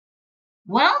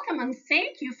Welcome and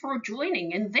thank you for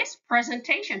joining. In this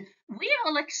presentation, we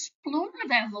will explore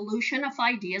the evolution of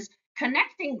ideas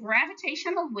connecting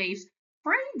gravitational waves,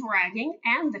 frame dragging,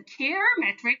 and the Kerr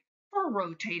metric for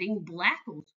rotating black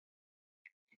holes.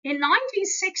 In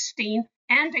 1916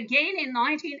 and again in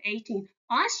 1918,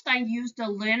 Einstein used a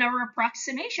linear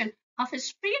approximation of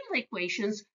his field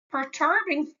equations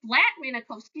perturbing flat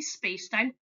Minkowski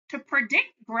spacetime to predict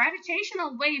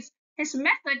gravitational waves. His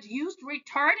method used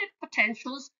retarded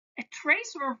potentials, a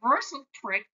trace reversal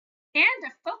trick, and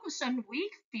a focus on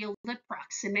weak field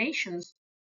approximations.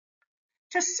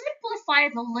 To simplify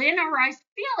the linearized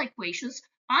field equations,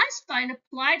 Einstein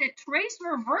applied a trace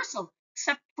reversal,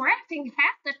 subtracting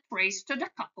half the trace to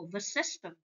decouple the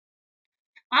system.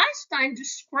 Einstein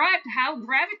described how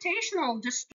gravitational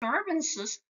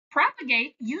disturbances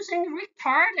propagate using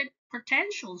retarded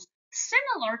potentials,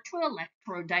 similar to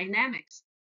electrodynamics.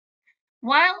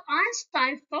 While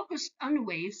Einstein focused on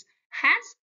waves,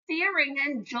 Hans Thirring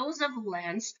and Joseph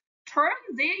Lenz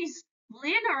turned these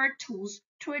linear tools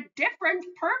to a different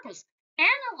purpose,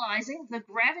 analyzing the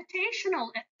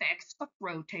gravitational effects of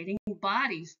rotating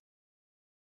bodies.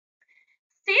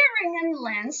 Thirring and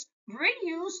Lenz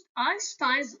reused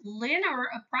Einstein's linear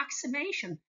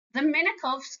approximation, the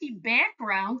Minkowski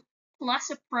background plus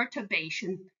a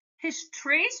perturbation, his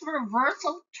trace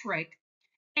reversal trick,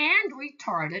 and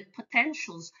retarded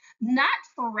potentials, not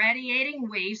for radiating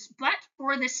waves, but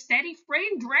for the steady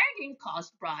frame dragging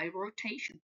caused by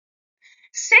rotation.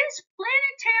 Since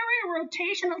planetary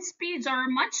rotational speeds are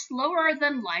much slower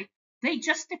than light, they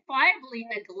justifiably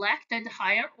neglected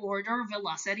higher order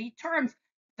velocity terms,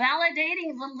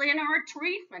 validating the linear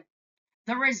treatment.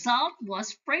 The result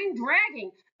was frame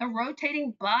dragging. A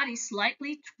rotating body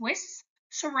slightly twists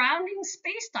surrounding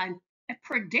spacetime, a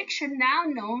prediction now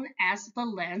known as the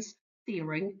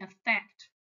Lenz-Thirring effect.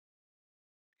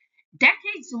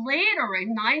 Decades later, in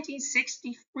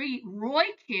 1963, Roy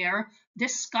Kerr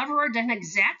discovered an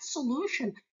exact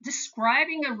solution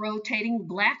describing a rotating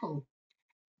black hole.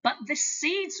 But the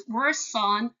seeds were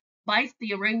sown by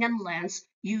Thirring and Lenz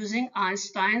using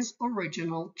Einstein's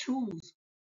original tools.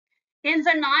 In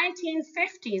the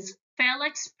 1950s,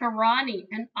 Felix Pirani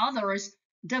and others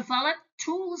developed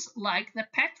tools like the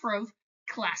Petrov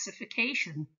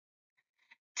classification.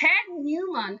 Ted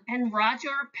Newman and Roger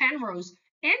Penrose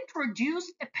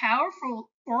introduced a powerful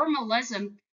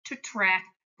formalism to track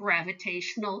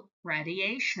gravitational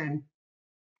radiation.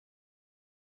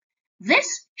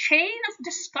 This chain of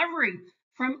discovery,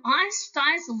 from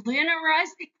Einstein's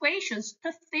linearized equations to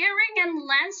Thirring and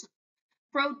Lenz's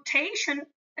rotation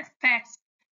effects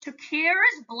to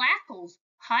Kerr's black holes,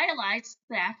 highlights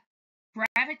that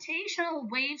gravitational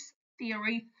waves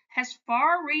theory has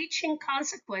far-reaching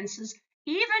consequences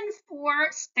even for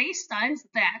spacetimes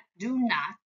that do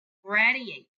not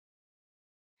radiate.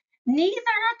 Neither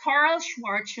Carl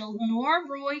Schwarzschild nor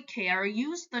Roy Kerr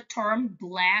used the term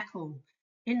black hole.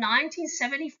 In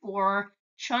 1974,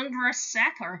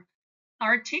 Chandrasekhar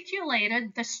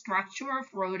articulated the structure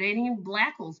of rotating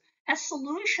black holes, a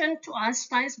solution to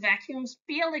Einstein's vacuum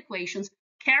field equations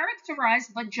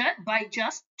characterized by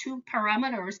just two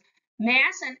parameters,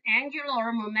 mass and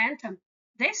angular momentum.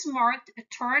 This marked a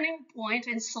turning point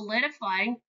in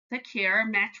solidifying the Kerr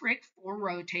metric for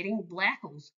rotating black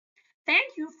holes.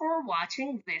 Thank you for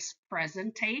watching this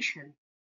presentation.